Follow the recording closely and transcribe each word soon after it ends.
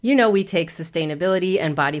You know we take sustainability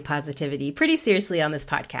and body positivity pretty seriously on this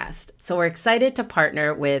podcast, so we're excited to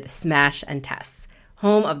partner with Smash and Tess,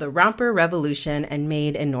 home of the romper revolution and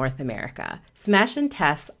made in North America. Smash and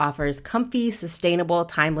Tess offers comfy, sustainable,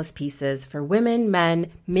 timeless pieces for women, men,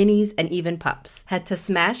 minis, and even pups. Head to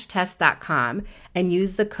smashtess.com and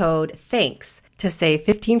use the code THANKS to save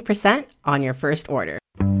 15% on your first order.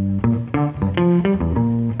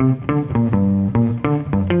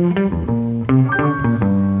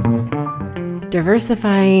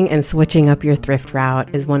 Diversifying and switching up your thrift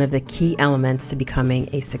route is one of the key elements to becoming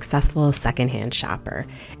a successful secondhand shopper.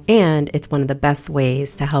 And it's one of the best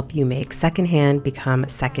ways to help you make secondhand become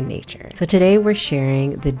second nature. So today we're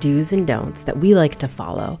sharing the do's and don'ts that we like to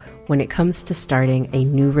follow when it comes to starting a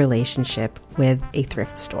new relationship with a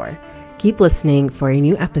thrift store. Keep listening for a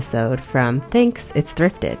new episode from Thanks, It's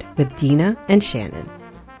Thrifted with Dina and Shannon.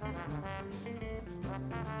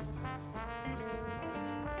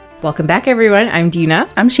 Welcome back, everyone. I'm Dina.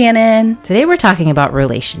 I'm Shannon. Today we're talking about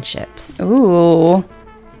relationships. Ooh.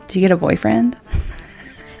 Did you get a boyfriend?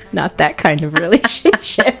 Not that kind of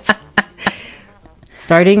relationship.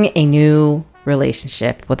 Starting a new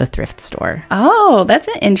relationship with a thrift store. Oh, that's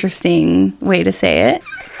an interesting way to say it.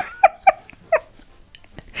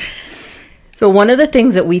 So one of the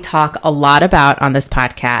things that we talk a lot about on this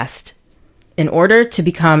podcast, in order to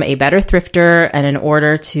become a better thrifter and in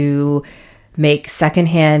order to make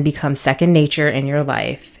secondhand become second nature in your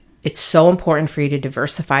life, it's so important for you to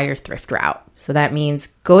diversify your thrift route. So that means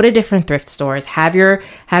go to different thrift stores, have your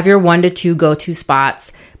 1 to 2 go-to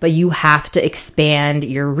spots, but you have to expand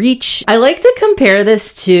your reach. I like to compare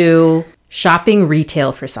this to shopping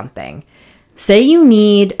retail for something. Say you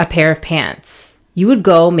need a pair of pants. You would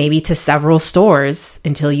go maybe to several stores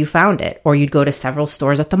until you found it, or you'd go to several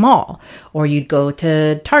stores at the mall, or you'd go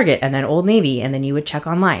to Target and then Old Navy, and then you would check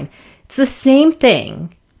online. It's the same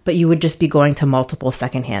thing, but you would just be going to multiple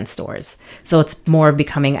secondhand stores. So it's more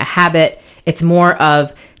becoming a habit. It's more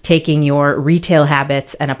of taking your retail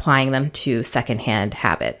habits and applying them to secondhand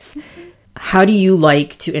habits. How do you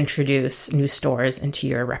like to introduce new stores into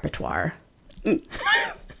your repertoire?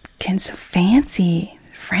 Getting so fancy.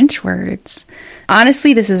 French words.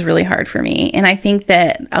 Honestly, this is really hard for me. And I think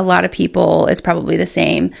that a lot of people, it's probably the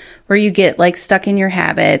same, where you get like stuck in your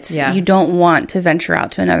habits. Yeah. You don't want to venture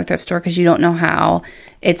out to another thrift store because you don't know how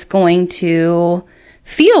it's going to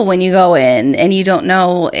feel when you go in, and you don't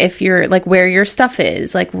know if you're like where your stuff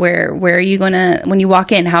is, like where are you going to, when you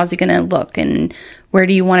walk in, how's it going to look, and where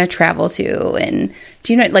do you want to travel to? And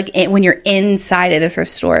do you know, like when you're inside of the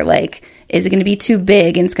thrift store, like, is it going to be too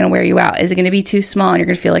big and it's going to wear you out? Is it going to be too small and you're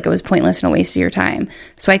going to feel like it was pointless and a waste of your time?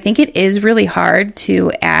 So I think it is really hard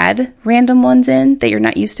to add random ones in that you're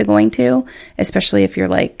not used to going to, especially if you're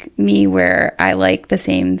like me, where I like the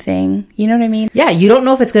same thing. You know what I mean? Yeah, you don't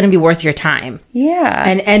know if it's going to be worth your time.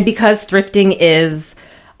 Yeah. And because thrifting is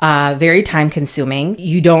very time consuming,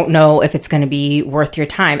 you don't know if it's going to be worth your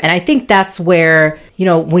time. And I think that's where, you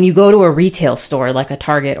know, when you go to a retail store like a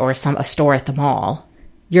Target or a store at the mall,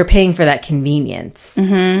 you're paying for that convenience.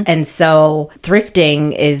 Mm-hmm. And so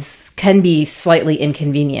thrifting can be slightly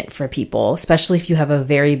inconvenient for people, especially if you have a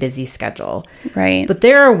very busy schedule. Right. But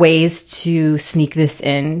there are ways to sneak this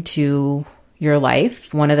into your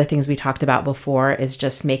life. One of the things we talked about before is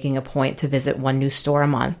just making a point to visit one new store a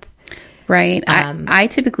month. Right. I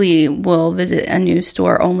typically will visit a new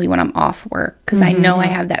store only when I'm off work, because mm-hmm. I know I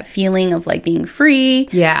have that feeling of like being free.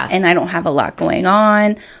 Yeah. And I don't have a lot going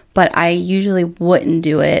on. But I usually wouldn't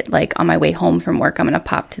do it like on my way home from work. I'm going to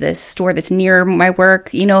pop to this store that's near my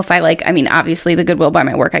work. You know, if I like, I mean, obviously the Goodwill by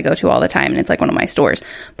my work I go to all the time, and it's like one of my stores.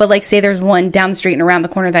 But like, say there's one down the street and around the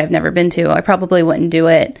corner that I've never been to, I probably wouldn't do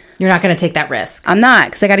it. You're not going to take that risk. I'm not,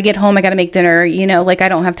 because I got to get home. I got to make dinner. You know, like I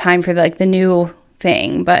don't have time for the new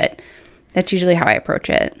thing. But that's usually how I approach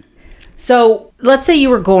it. So let's say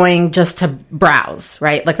you were going just to browse,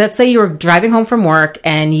 right? Like, let's say you were driving home from work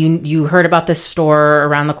and you heard about this store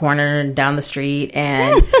around the corner and down the street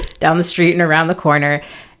and down the street and around the corner,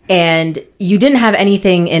 and you didn't have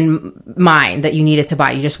anything in mind that you needed to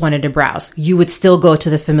buy. You just wanted to browse. You would still go to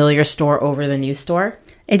the familiar store over the new store?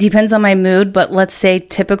 It depends on my mood, but let's say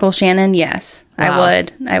typical Shannon, yes. Wow.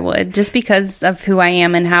 I would, just because of who I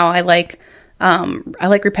am and how I like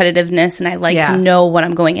repetitiveness, and I like to know what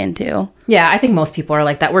I'm going into. Yeah, I think most people are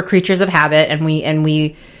like that. We're creatures of habit, and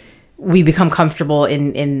we become comfortable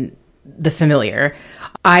in the familiar.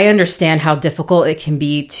 I understand how difficult it can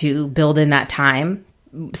be to build in that time,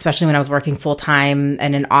 especially when I was working full time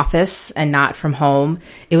in an office and not from home.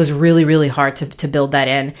 It was really, really hard to build that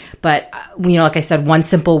in. But, you know, like I said, one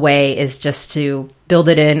simple way is just to build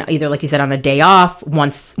it in, either like you said, on a day off,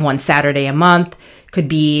 one Saturday a month. Could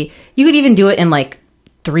be, you could even do it in like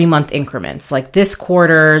 3-month increments. Like this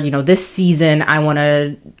quarter, this season, I want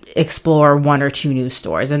to explore 1 or 2 new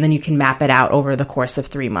stores. And then you can map it out over the course of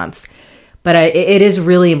 3 months. But it is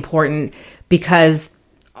really important because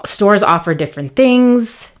stores offer different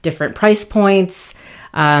things, different price points.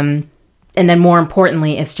 And then more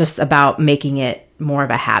importantly, it's just about making it more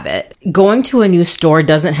of a habit. Going to a new store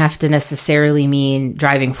doesn't have to necessarily mean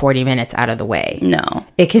driving 40 minutes out of the way. No.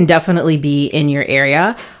 It can definitely be in your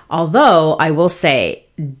area. Although I will say,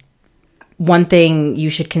 one thing you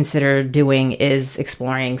should consider doing is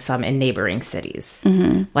exploring some in neighboring cities.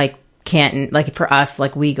 Like Canton, like for us,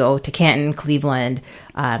 like we go to Canton, Cleveland,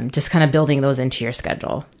 just kind of building those into your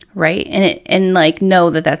schedule. Right. And like know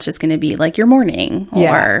that that's just going to be like your morning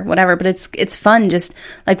or whatever. But it's fun. Just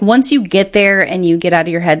like once you get there and you get out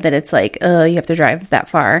of your head that it's like, you have to drive that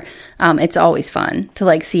far. It's always fun to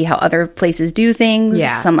like see how other places do things.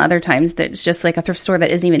 Yeah. Some other times there's just like a thrift store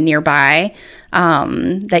that isn't even nearby,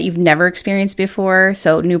 that you've never experienced before.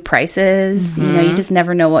 So new prices, you just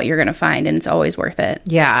never know what you're going to find, and it's always worth it.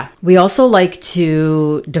 Yeah. We also like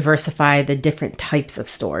to diversify the different types of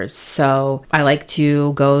stores. So I like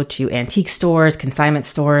to go to antique stores, consignment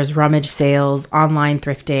stores, rummage sales, online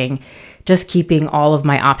thrifting, just keeping all of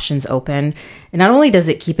my options open. And not only does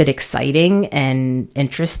it keep it exciting and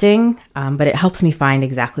interesting, but it helps me find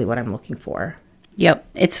exactly what I'm looking for. Yep.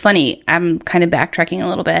 It's funny. I'm kind of backtracking a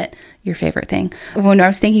little bit. Your favorite thing. When I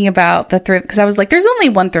was thinking about the thrift, because I was like, there's only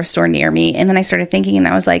one thrift store near me. And then I started thinking and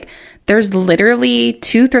I was like, there's literally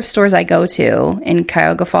 2 thrift stores I go to in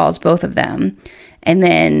Cuyahoga Falls, both of them. And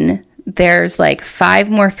then there's like 5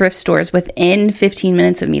 more thrift stores within 15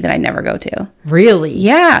 minutes of me that I never go to. Really?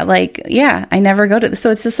 Yeah. I never go to. So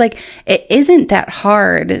it's just like, it isn't that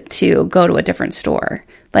hard to go to a different store.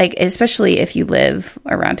 Like, especially if you live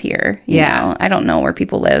around here. You know? I don't know where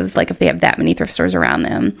people live, like if they have that many thrift stores around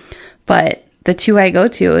them. But the 2 I go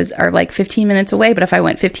to are like 15 minutes away. But if I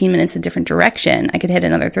went 15 minutes a different direction, I could hit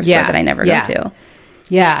another thrift store that I never go to.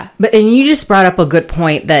 Yeah. And you just brought up a good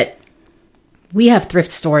point that we have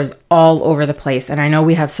thrift stores all over the place. And I know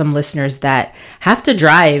we have some listeners that have to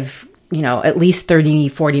drive, at least 30,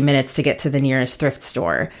 40 minutes to get to the nearest thrift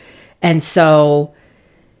store. And so,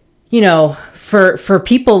 for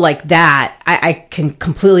people like that, I can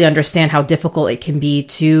completely understand how difficult it can be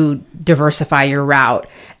to diversify your route.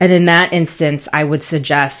 And in that instance, I would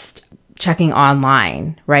suggest checking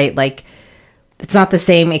online, right? Like, it's not the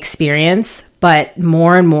same experience, but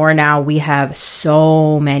more and more now we have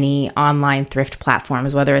so many online thrift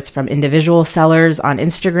platforms, whether it's from individual sellers on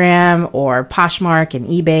Instagram or Poshmark and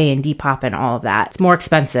eBay and Depop and all of that. It's more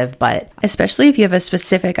expensive, but especially if you have a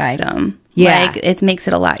specific item. Yeah. Like, it makes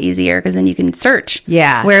it a lot easier because then you can search.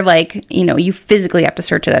 Yeah. Where, like, you physically have to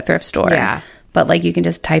search at a thrift store. Yeah. But, like, you can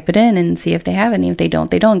just type it in and see if they have any. If they don't,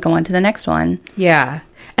 they don't. Go on to the next one. Yeah.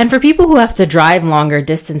 And for people who have to drive longer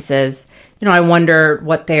distances, I wonder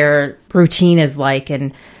what their routine is like.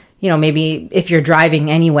 And, maybe if you're driving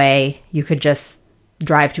anyway, you could just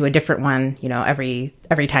drive to a different one, every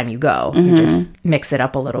time you go. And just mix it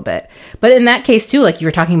up a little bit. But in that case, too, like you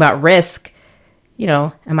were talking about risk,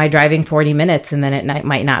 am I driving 40 minutes and then it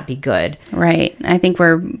might not be good? Right. I think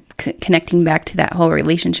we're connecting back to that whole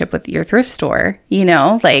relationship with your thrift store.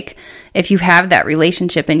 Like if you have that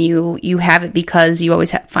relationship and you have it because you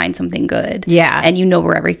always find something good. Yeah. And you know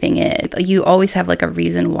where everything is. You always have like a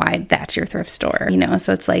reason why that's your thrift store,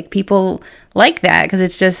 So it's like people like that because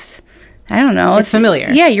it's just, I don't know. It's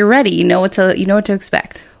familiar. Yeah, you're ready. You know what to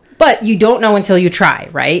expect. But you don't know until you try,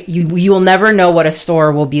 right? You will never know what a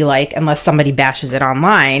store will be like unless somebody bashes it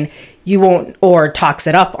online. You won't, or talks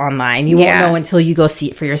it up online. You won't know until you go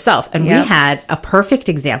see it for yourself. And we had a perfect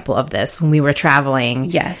example of this when we were traveling.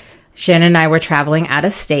 Yes. Shannon and I were traveling out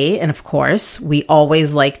of state. And of course, we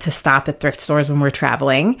always like to stop at thrift stores when we're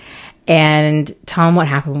traveling. And tell them what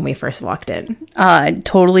happened when we first walked in.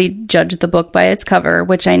 Totally judged the book by its cover,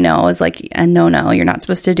 which I know is like a no, you're not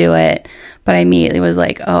supposed to do it. But I immediately was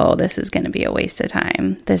like, oh, this is going to be a waste of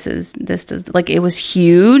time. This does like, it was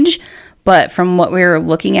huge. But from what we were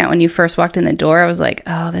looking at when you first walked in the door, I was like,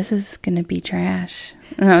 oh, this is going to be trash.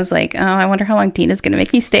 And I was like, oh, I wonder how long Tina's going to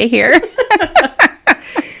make me stay here.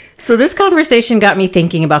 So this conversation got me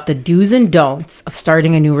thinking about the do's and don'ts of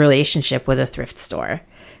starting a new relationship with a thrift store.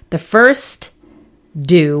 The first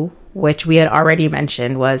do, which we had already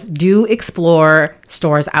mentioned, was do explore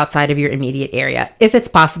stores outside of your immediate area, if it's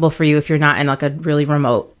possible for you, if you're not in like a really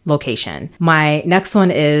remote location. My next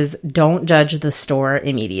one is don't judge the store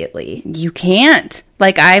immediately. You can't.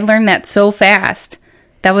 Like, I learned that so fast.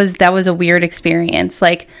 That was a weird experience.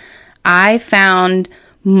 Like, I found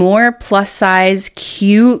more plus size,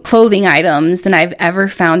 cute clothing items than I've ever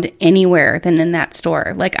found anywhere than in that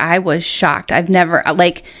store. Like, I was shocked. I've never,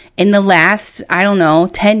 like, in the last, I don't know,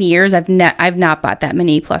 10 years, I've not bought that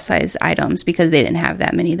many plus size items because they didn't have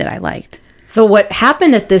that many that I liked. So what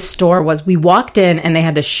happened at this store was we walked in and they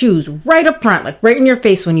had the shoes right up front, like right in your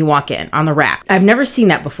face when you walk in on the rack. I've never seen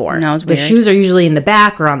that before. No, it was weird. The shoes are usually in the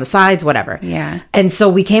back or on the sides, whatever. Yeah. And so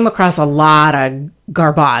we came across a lot of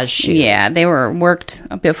garbage shoes. Yeah, they were worked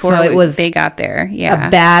before they got there. Yeah.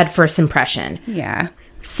 A bad first impression. Yeah.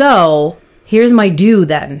 So here's my do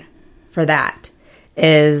then for that.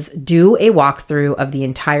 Is do a walkthrough of the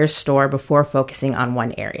entire store before focusing on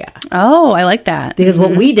one area. Oh, I like that. Because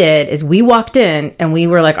what we did is we walked in and we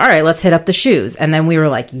were like, all right, let's hit up the shoes. And then we were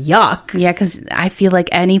like, yuck. Yeah, because I feel like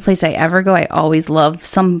any place I ever go, I always love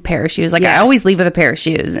some pair of shoes. Like, I always leave with a pair of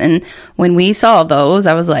shoes. And when we saw those,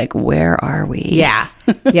 I was like, where are we? Yeah.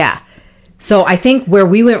 Yeah. So I think where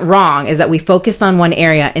we went wrong is that we focused on one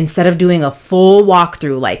area instead of doing a full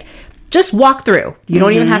walkthrough. Like, just walk through. You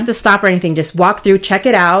don't even have to stop or anything. Just walk through, check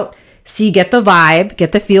it out, get the vibe,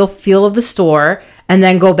 get the feel of the store, and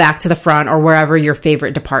then go back to the front or wherever your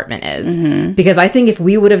favorite department is. Because I think if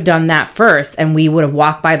we would have done that first and we would have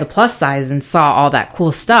walked by the plus size and saw all that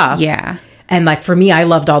cool stuff. Yeah. And like for me, I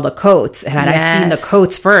loved all the coats. Had I seen the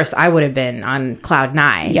coats first, I would have been on cloud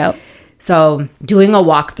 9. Yep. So doing a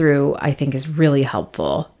walkthrough, I think, is really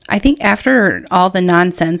helpful. I think after all the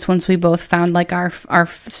nonsense, once we both found like our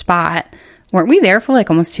spot, weren't we there for like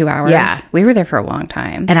almost 2 hours? Yeah. We were there for a long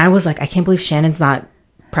time. And I was like, I can't believe Shannon's not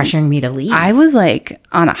pressuring me to leave. I was like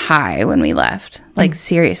on a high when we left. Like,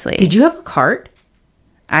 seriously. Did you have a cart?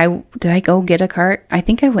 Did I go get a cart? I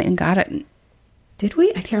think I went and got it. Did we?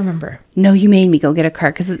 I can't remember. No, you made me go get a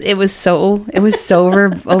cart because it was so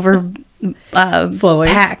over flowing,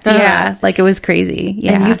 packed. Yeah, like it was crazy.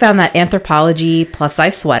 Yeah, and you found that Anthropologie plus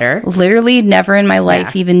size sweater. Literally, never in my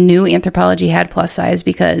life even knew Anthropologie had plus size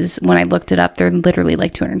because when I looked it up, they're literally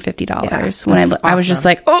like $250. When I was just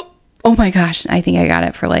like, oh my gosh! I think I got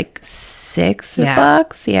it for like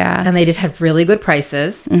 $6. Yeah, and they did have really good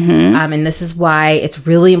prices. And this is why it's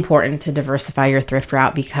really important to diversify your thrift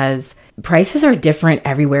route because prices are different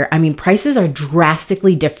everywhere. I mean, prices are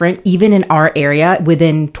drastically different, even in our area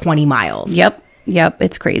within 20 miles. Yep.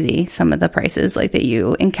 It's crazy. Some of the prices like that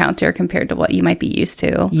you encounter compared to what you might be used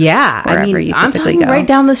to. Yeah. I mean, I'm talking right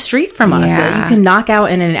down the street from us that you can knock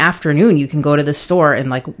out in an afternoon. You can go to the store in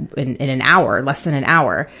like in an hour, less than an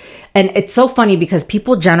hour. And it's so funny because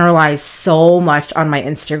people generalize so much on my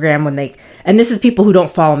Instagram and this is people who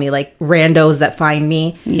don't follow me, like randos that find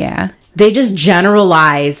me. Yeah. They just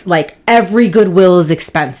generalize like every Goodwill is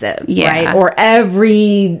expensive, right? Or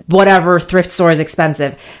every whatever thrift store is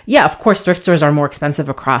expensive. Yeah, of course, thrift stores are more expensive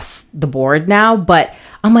across the board now, but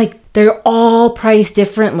I'm like, they're all priced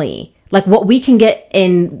differently. Like what we can get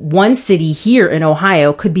in one city here in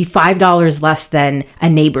Ohio could be $5 less than a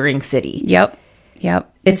neighboring city. Yep.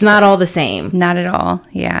 It's not all the same. Not at all.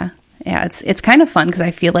 Yeah. It's kind of fun because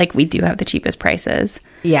I feel like we do have the cheapest prices.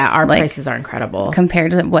 Yeah, our prices are incredible.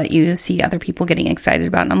 Compared to what you see other people getting excited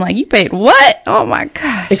about. And I'm like, you paid what? Oh my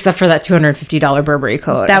gosh. Except for that $250 Burberry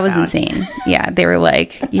coat. That was insane. Yeah, they were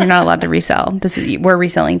like, you're not allowed to resell. We're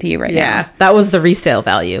reselling to you right now. Yeah, that was the resale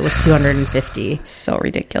value. It was $250. So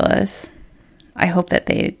ridiculous. I hope that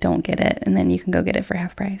they don't get it, and then you can go get it for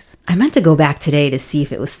half price. I meant to go back today to see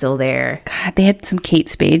if it was still there. God, they had some Kate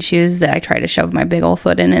Spade shoes that I tried to shove my big old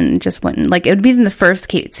foot in and just went, like, it would be the first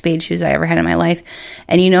Kate Spade shoes I ever had in my life.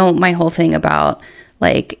 And you know my whole thing about,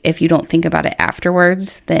 like, if you don't think about it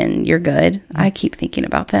afterwards, then you're good. I keep thinking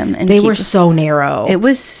about them. And they were so narrow. It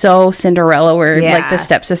was so Cinderella where, like, the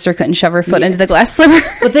stepsister couldn't shove her foot into the glass sliver.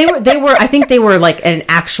 But they were, I think they were, like, an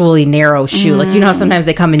actually narrow shoe. Like, you know how sometimes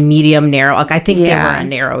they come in medium, narrow? Like, I think they were a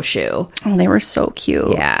narrow shoe. Oh, they were so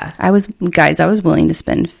cute. Yeah. I was willing to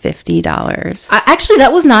spend $50. Actually,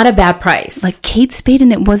 that was not a bad price. Like, Kate Spade,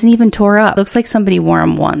 and it wasn't even tore up. Looks like somebody wore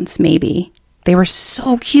them once, maybe. They were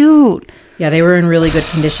so cute. Yeah, they were in really good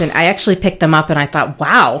condition. I actually picked them up and I thought,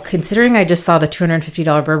 wow, considering I just saw the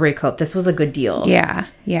 $250 Burberry coat, this was a good deal. Yeah.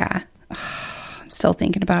 I'm still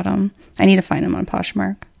thinking about them. I need to find them on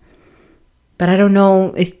Poshmark. But I don't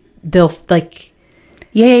know if they'll, like...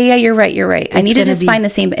 Yeah, you're right. I need to just find the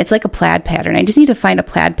same... It's like a plaid pattern. I just need to find a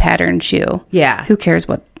plaid pattern shoe. Yeah. Who cares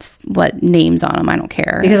what names on them? I don't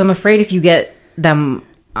care. Because I'm afraid if you get them...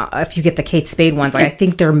 if you get the Kate Spade ones, like, I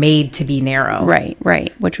think they're made to be narrow.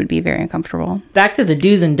 Right, which would be very uncomfortable. Back to the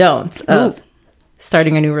do's and don'ts of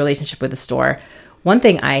starting a new relationship with a store. One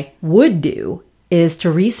thing I would do is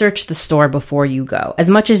to research the store before you go. As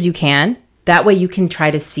much as you can. That way you can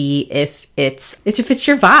try to see if it's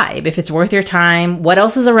your vibe, if it's worth your time. What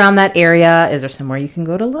else is around that area? Is there somewhere you can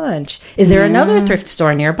go to lunch? Is there another thrift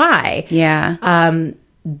store nearby? Yeah.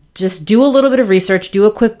 Just do a little bit of research, do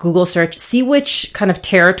a quick Google search, see which kind of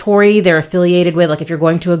territory they're affiliated with. Like if you're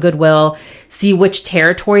going to a Goodwill, see which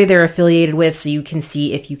territory they're affiliated with so you can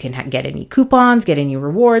see if you can get any coupons, get any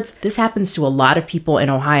rewards. This happens to a lot of people in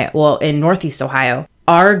Ohio, well, in Northeast Ohio.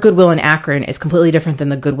 Our Goodwill in Akron is completely different than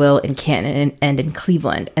the Goodwill in Canton and in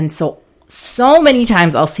Cleveland. And so many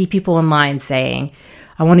times I'll see people in line saying,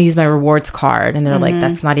 I want to use my rewards card. And they're like,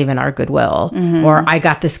 that's not even our Goodwill. Or I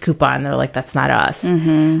got this coupon. They're like, that's not us.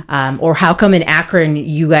 Or how come in Akron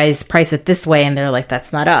you guys price it this way? And they're like,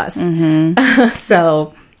 that's not us.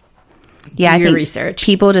 So yeah, do your I think research.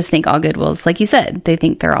 People just think all Goodwills, like you said, they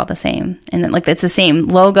think they're all the same. And then like it's the same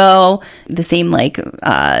logo, the same like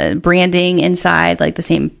branding inside, like the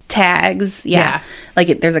same tags. Yeah.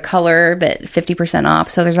 Like there's a color, but 50% off.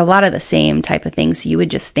 So there's a lot of the same type of things. So you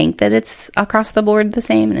would just think that it's across the board the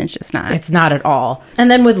same, and it's just not. It's not at all.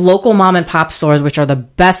 And then with local mom and pop stores, which are the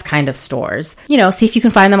best kind of stores, see if you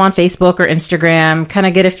can find them on Facebook or Instagram, kind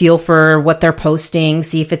of get a feel for what they're posting,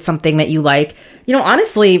 see if it's something that you like.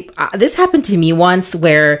 Honestly, this happened to me once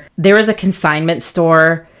where there was a consignment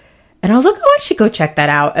store and I was like, oh, I should go check that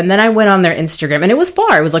out. And then I went on their Instagram, and it was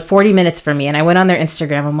far. It was like 40 minutes from me. And I went on their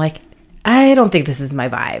Instagram. I'm like, I don't think this is my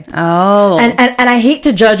vibe. Oh. And I hate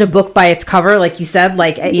to judge a book by its cover, like you said.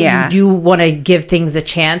 Like, you do want to give things a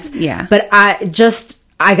chance. Yeah. But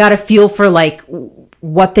I got a feel for like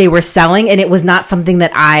what they were selling, and it was not something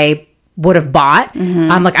that I would have bought.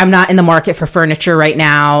 I'm not in the market for furniture right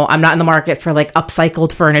now. I'm not in the market for like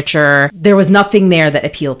upcycled furniture. There was nothing there that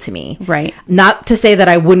appealed to me. Right. Not to say that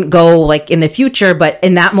I wouldn't go like in the future, but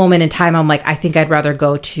in that moment in time, I'm like, I think I'd rather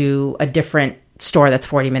go to a different store that's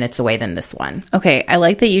 40 minutes away than this one. Okay, I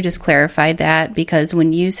like that you just clarified that, because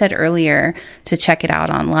when you said earlier to check it out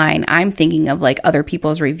online, I'm thinking of like other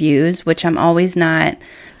people's reviews, which I'm always not.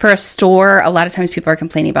 For a store, a lot of times people are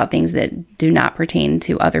complaining about things that do not pertain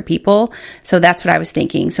to other people. So that's what I was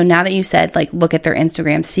thinking. So now that you said, like, look at their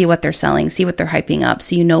Instagram, see what they're selling, see what they're hyping up,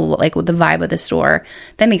 so you know, like, what the vibe of the store,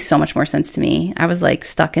 that makes so much more sense to me. I was, like,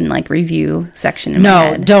 stuck in, like, review section in my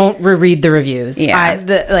head. No, don't reread the reviews. Yeah. I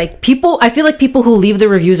feel like people who leave the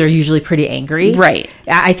reviews are usually pretty angry. Right.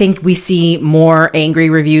 I think we see more angry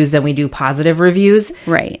reviews than we do positive reviews.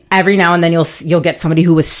 Right. Every now and then you'll get somebody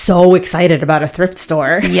who was so excited about a thrift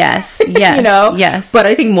store. Yes. Yes. But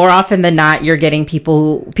I think more often than not, you're getting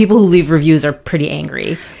people who leave reviews are pretty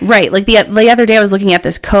angry. Right. Like the other day I was looking at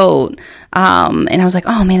this coat, and I was like,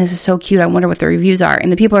 oh man, this is so cute. I wonder what the reviews are. And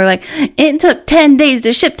the people are like, it took 10 days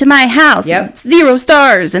to ship to my house. Yep. 0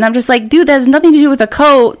 stars. And I'm just like, dude, that has nothing to do with a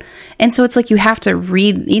coat. And so it's like, you have to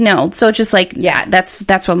read, so it's just like, yeah, that's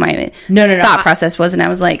what my thought process was. And I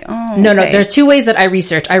was like, oh, no, okay. There's two ways that I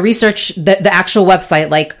research. I research the actual website,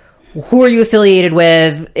 like, who are you affiliated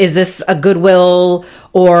with? Is this a Goodwill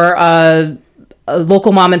or a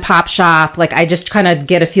local mom and pop shop? Like, I just kind of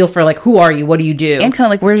get a feel for, like, who are you? What do you do? And kind of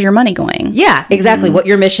like, where's your money going? Yeah, exactly. What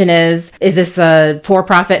your mission is. Is this a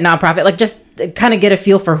for-profit, nonprofit? Like, just kind of get a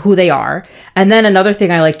feel for who they are. And then another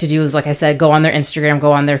thing I like to do is, like I said, go on their Instagram,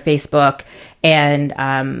 go on their Facebook, and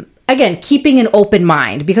again, keeping an open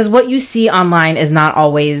mind, because what you see online is not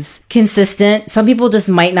always consistent. Some people just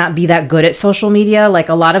might not be that good at social media. Like,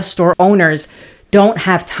 a lot of store owners don't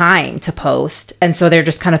have time to post, and so they're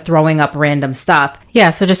just kind of throwing up random stuff.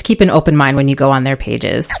 Yeah, so just keep an open mind when you go on their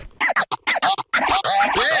pages.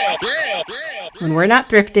 When we're not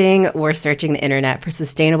thrifting, we're searching the internet for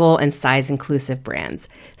sustainable and size-inclusive brands.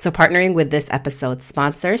 So partnering with this episode's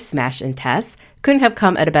sponsor, Smash and Tess, couldn't have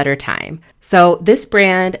come at a better time. So this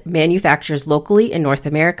brand manufactures locally in North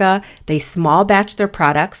America. They small batch their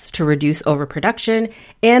products to reduce overproduction,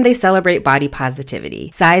 and they celebrate body positivity.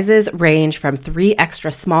 Sizes range from 3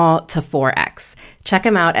 extra small to 4X. Check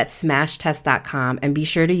them out at smashtest.com and be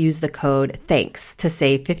sure to use the code THANKS to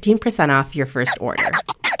save 15% off your first order.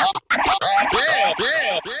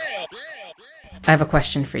 I have a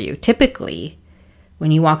question for you. Typically, when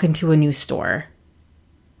you walk into a new store,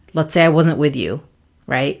 let's say I wasn't with you,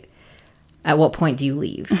 right? At what point do you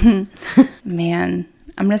leave? Man,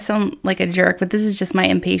 I'm going to sound like a jerk, but this is just my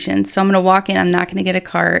impatience. So I'm going to walk in. I'm not going to get a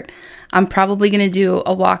cart. I'm probably going to do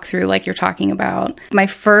a walkthrough like you're talking about. My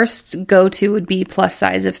first go-to would be plus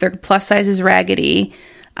size. If their plus size is raggedy,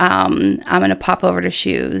 I'm going to pop over to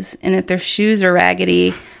shoes. And if their shoes are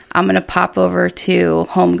raggedy, I'm going to pop over to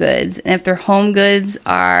home goods. And if their home goods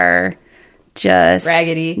are just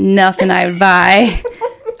raggedy, nothing I would buy,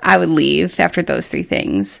 I would leave after those 3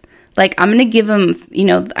 things. Like, I'm going to give them,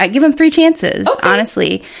 I give them 3 chances,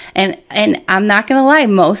 honestly. And I'm not going to lie,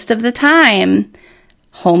 most of the time,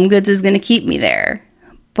 Home Goods is going to keep me there.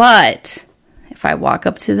 But if I walk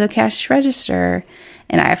up to the cash register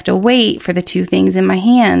and I have to wait for the 2 things in my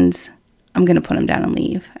hands, I'm going to put them down and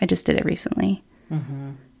leave. I just did it recently.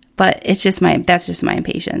 Mm-hmm. But that's just my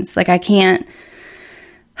impatience. Like, I can't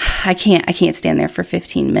stand there for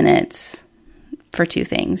 15 minutes for 2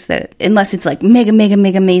 things, that unless it's like mega, mega,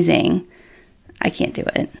 mega amazing, I can't do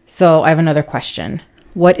it. So I have another question.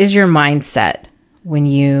 What is your mindset when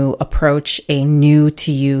you approach a new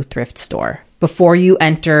to you thrift store? Before you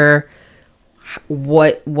enter,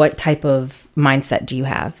 what type of mindset do you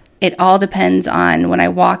have? It all depends on when I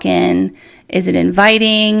walk in. Is it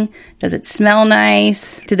inviting? Does it smell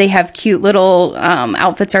nice? Do they have cute little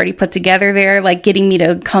outfits already put together there, like getting me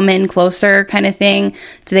to come in closer kind of thing?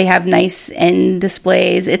 Do they have nice end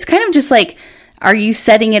displays? It's kind of just like, are you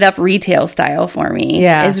setting it up retail style for me?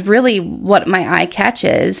 Yeah. Is really what my eye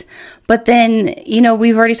catches. But then,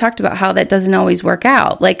 we've already talked about how that doesn't always work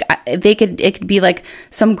out. Like, it could be like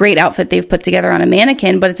some great outfit they've put together on a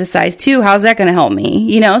mannequin, but it's a size 2. How's that going to help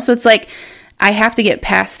me? So it's like, I have to get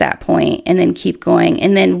past that point and then keep going.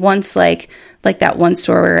 And then once like that one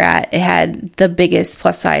store we were at, it had the biggest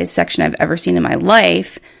plus size section I've ever seen in my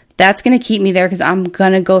life. That's going to keep me there because I'm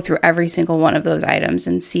going to go through every single one of those items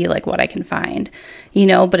and see like what I can find,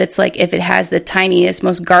 but it's like, if it has the tiniest,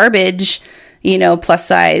 most garbage, plus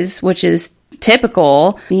size, which is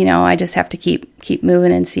typical, I just have to keep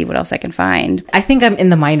moving and see what else I can find. I think I'm in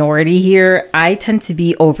the minority here. I tend to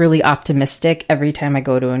be overly optimistic every time I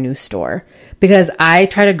go to a new store because I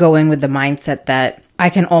try to go in with the mindset that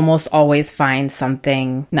I can almost always find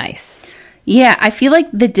something nice. Yeah, I feel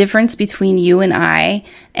like the difference between you and I,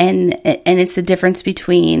 and it's the difference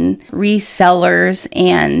between resellers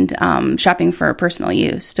and shopping for personal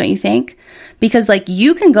use, don't you think? Because like,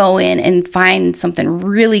 you can go in and find something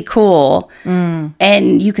really cool,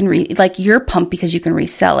 and you can you're pumped because you can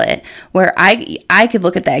resell it. Where I could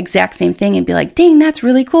look at that exact same thing and be like, dang, that's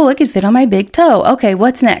really cool. It could fit on my big toe. Okay,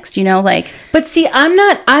 what's next? But see,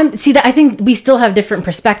 I think we still have different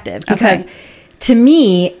perspective because. Okay. To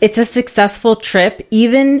me, it's a successful trip,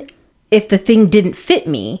 even if the thing didn't fit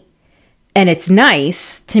me and it's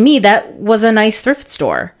nice. To me, that was a nice thrift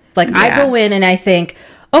store. Like, yeah. I go in and I think,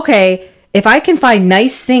 okay, if I can find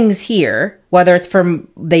nice things here, whether it's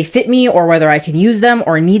they fit me or whether I can use them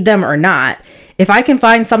or need them or not, if I can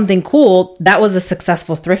find something cool, that was a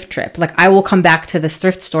successful thrift trip. Like, I will come back to this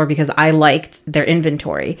thrift store because I liked their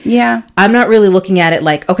inventory. Yeah. I'm not really looking at it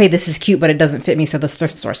like, okay, this is cute, but it doesn't fit me, so this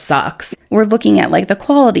thrift store sucks. We're looking at like the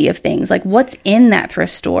quality of things, like what's in that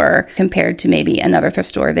thrift store compared to maybe another thrift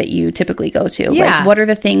store that you typically go to. Yeah. Like, what are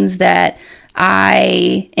the things that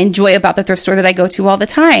I enjoy about the thrift store that I go to all the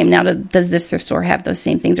time? Now, does this thrift store have those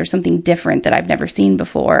same things or something different that I've never seen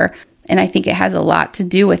before? And I think it has a lot to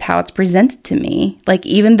do with how it's presented to me. Like,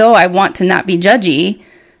 even though I want to not be judgy,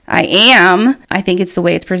 I think it's the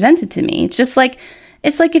way it's presented to me. It's just like,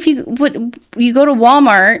 if you go to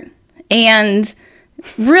Walmart and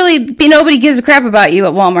really nobody gives a crap about you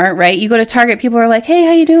at Walmart, right? You go to Target, people are like, hey,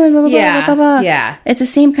 how you doing? Blah, blah, yeah, blah, blah, blah. Yeah. It's the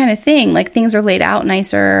same kind of thing. Like, things are laid out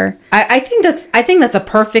nicer. I think that's a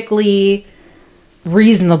perfectly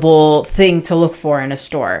reasonable thing to look for in a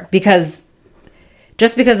store, because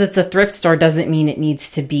just because it's a thrift store doesn't mean it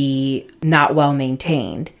needs to be not well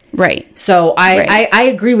maintained. Right. So I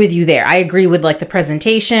agree with you there. I agree with like the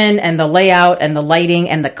presentation and the layout and the lighting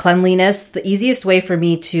and the cleanliness. The easiest way for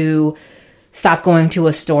me to stop going to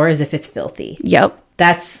a store is if it's filthy. Yep.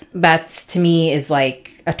 That's to me is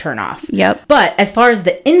like a turnoff. Yep. But as far as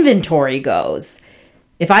the inventory goes,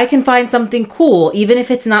 if I can find something cool, even if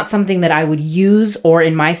it's not something that I would use or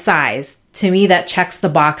in my size, to me that checks the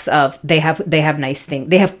box of they have nice things.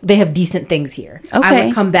 They have decent things here. Okay. I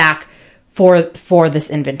would come back for this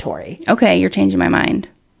inventory. Okay, you're changing my mind.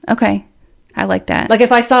 Okay. I like that. Like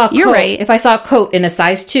if I saw a coat, you're right. If I saw a coat in a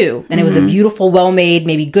size 2 and it was a beautiful, well-made,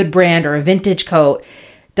 maybe good brand or a vintage coat,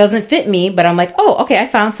 doesn't fit me, but I'm like, oh, okay, I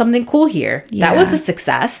found something cool here. Yeah. That was a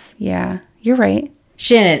success. Yeah, you're right.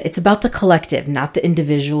 Shannon, it's about the collective, not the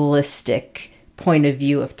individualistic point of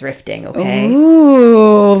view of thrifting, okay?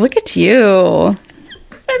 Ooh, look at you. I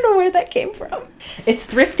don't know where that came from. It's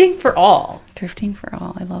thrifting for all. Thrifting for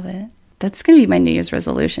all. I love it. That's going to be my New Year's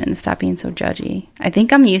resolution. Stop being so judgy. I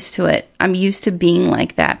think I'm used to it. I'm used to being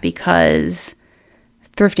like that because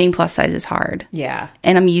thrifting plus size is hard. Yeah.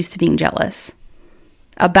 And I'm used to being jealous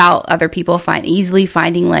about other people easily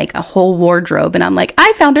finding like a whole wardrobe. And I'm like,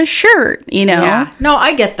 I found a shirt, you know? Yeah. No,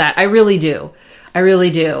 I get that. I really do. I really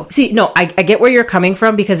do. See, no, I get where you're coming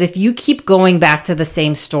from, because if you keep going back to the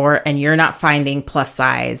same store and you're not finding plus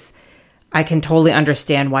size, I can totally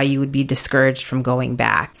understand why you would be discouraged from going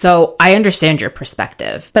back. So I understand your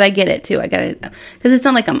perspective. But I get it too. I get it. Because it's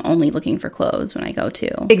not like I'm only looking for clothes when I go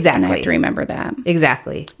to. Exactly. And I have to remember that.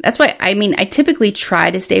 Exactly. That's why, I mean, I typically try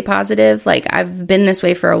to stay positive. Like, I've been this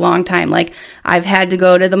way for a long time. Like, I've had to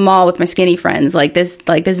go to the mall with my skinny friends. Like this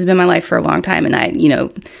has been my life for a long time.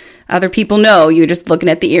 And other people know you're just looking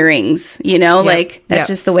at the earrings, like that's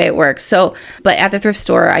just the way it works. So, but at the thrift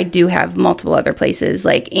store, I do have multiple other places,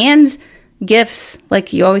 and gifts.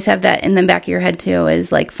 Like, you always have that in the back of your head too,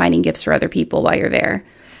 is like finding gifts for other people while you're there,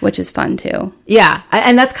 which is fun too. Yeah.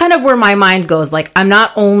 And that's kind of where my mind goes. Like, I'm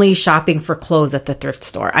not only shopping for clothes at the thrift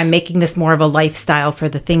store. I'm making this more of a lifestyle for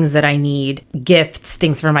the things that I need, gifts,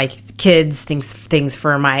 things for my kids, things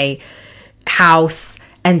for my house.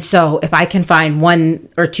 And so if I can find one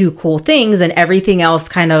or two cool things and everything else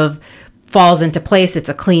kind of falls into place, it's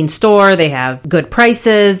a clean store, they have good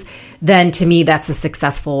prices, then to me, that's a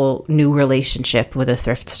successful new relationship with a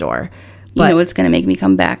thrift store. But, you know what's going to make me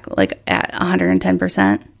come back like at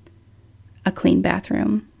 110%? A clean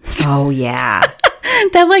bathroom. Oh, yeah.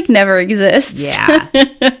 That like never exists. Yeah.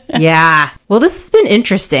 Yeah. Well, this has been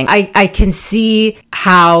interesting. I can see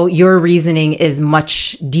how your reasoning is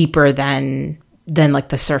much deeper than like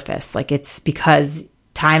the surface. Like, it's because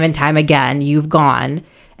time and time again, you've gone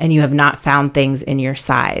and you have not found things in your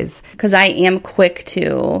size. Because I am quick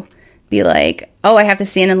to be like, oh, I have to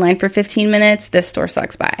stand in line for 15 minutes. This store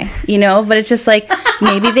sucks by, But it's just like,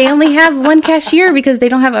 maybe they only have one cashier because they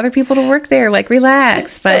don't have other people to work there. Like,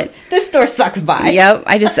 relax. But this store sucks by. Yep.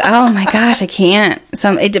 Oh my gosh, I can't.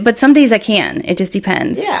 But some days I can. It just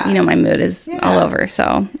depends. Yeah. My mood is all over.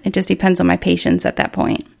 So it just depends on my patience at that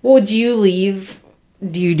point. Well, do you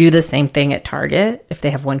do the same thing at Target if they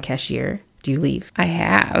have one cashier? Do you leave? I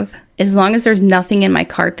have. As long as there's nothing in my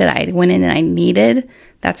cart that I went in and I needed.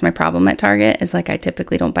 That's my problem at Target, is like I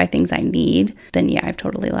typically don't buy things I need. Then yeah, I've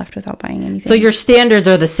totally left without buying anything. So your standards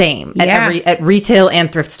are the same at retail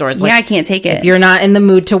and thrift stores. Like, I can't take it. If you're not in the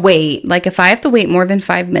mood to wait. Like, if I have to wait more than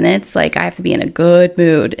 5 minutes, like, I have to be in a good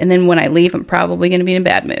mood. And then when I leave, I'm probably going to be in a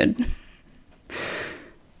bad mood.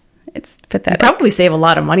 It's pathetic. You probably save a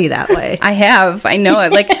lot of money that way. I have. I know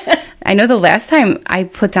it. Like, I know the last time I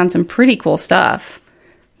put down some pretty cool stuff.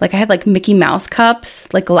 Like, I had like Mickey Mouse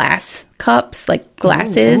cups, like glass cups, like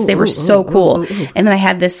glasses. They were so cool. And then I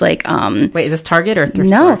had this like wait, is this Target or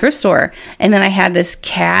thrift store? No, thrift store. And then I had this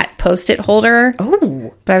cat Post-it holder.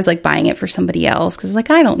 Oh. But I was like buying it for somebody else because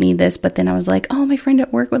like, I don't need this. But then I was like, oh, my friend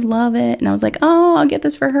at work would love it. And I was like, oh, I'll get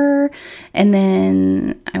this for her. And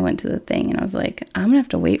then I went to the thing and I was like, I'm going to have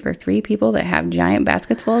to wait for 3 people that have giant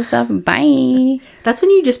baskets full of stuff. Bye. That's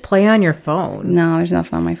when you just play on your phone. No, there's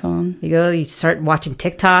nothing on my phone. You start watching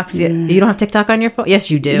TikToks. You don't have TikTok on your phone?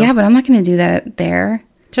 Yes, you do. Yeah, but I'm not going to do that there.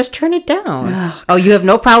 Just turn it down. Oh, you have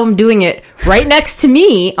no problem doing it right next to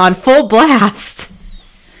me on full blast.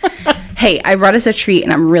 Hey, I brought us a treat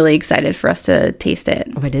and I'm really excited for us to taste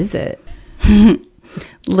it. What is it?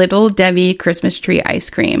 Little Debbie Christmas tree ice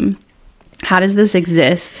cream. How does this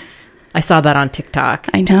exist? I saw that on TikTok.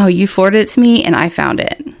 I know. You forwarded it to me and I found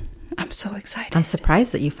it. I'm so excited. I'm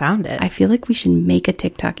surprised that you found it. I feel like we should make a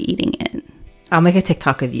TikTok eating it. I'll make a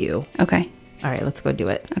TikTok of you. Okay. All right, let's go do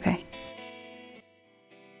it. Okay.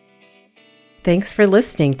 Thanks for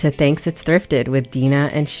listening to Thanks It's Thrifted with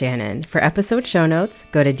Dina and Shannon. For episode show notes,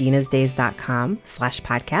 go to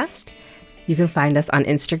dinasdays.com/podcast. You can find us on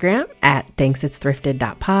Instagram at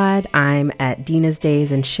thanksitsthrifted.pod. I'm at Dina's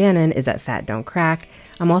Days and Shannon is at Fat Don't Crack.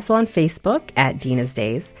 I'm also on Facebook at Dina's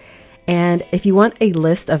Days. And if you want a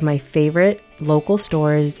list of my favorite local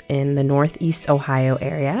stores in the Northeast Ohio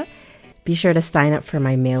area, be sure to sign up for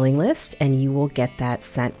my mailing list and you will get that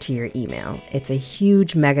sent to your email. It's a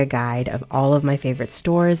huge mega guide of all of my favorite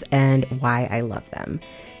stores and why I love them.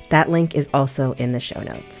 That link is also in the show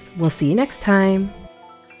notes. We'll see you next time.